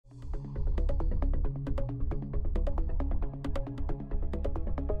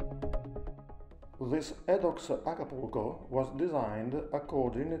This Edox Acapulco was designed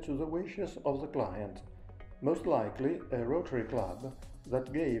according to the wishes of the client, most likely a Rotary club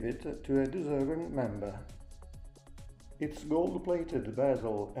that gave it to a deserving member. Its gold-plated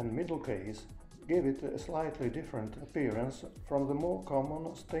bezel and middle case gave it a slightly different appearance from the more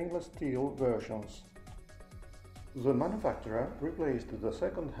common stainless steel versions. The manufacturer replaced the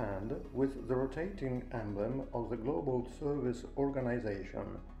second hand with the rotating emblem of the Global Service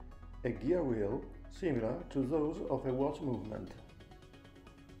Organization, a gear wheel similar to those of a watch movement.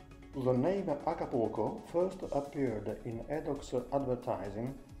 The name Acapulco first appeared in Edox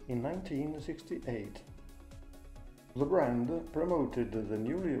advertising in 1968. The brand promoted the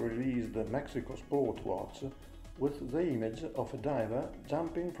newly released Mexico Sport watch with the image of a diver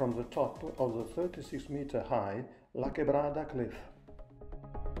jumping from the top of the 36-meter-high La Quebrada cliff.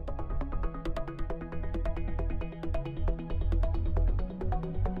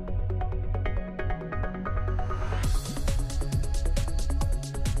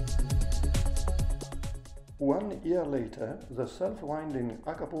 One year later, the self-winding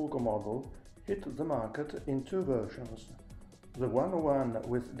Acapulco model hit the market in two versions, the 101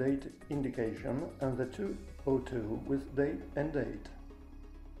 with date indication and the 202 with date and date.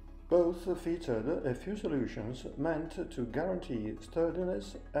 Both featured a few solutions meant to guarantee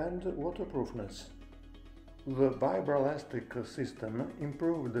sturdiness and waterproofness. The vibroelastic system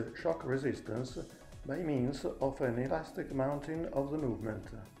improved shock resistance by means of an elastic mounting of the movement.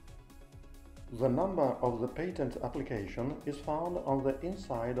 The number of the patent application is found on the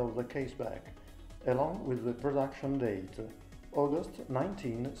inside of the caseback, along with the production date, August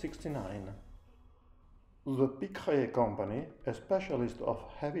 1969. The Picret company, a specialist of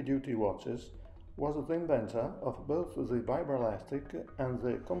heavy-duty watches, was the inventor of both the vibroelastic and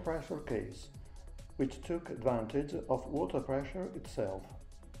the compressor case, which took advantage of water pressure itself.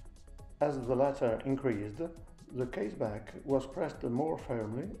 As the latter increased, the caseback was pressed more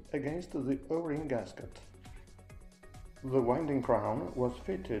firmly against the O-ring gasket. The winding crown was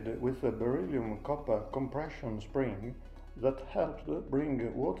fitted with a beryllium copper compression spring that helped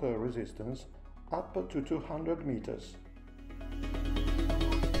bring water resistance up to 200 meters.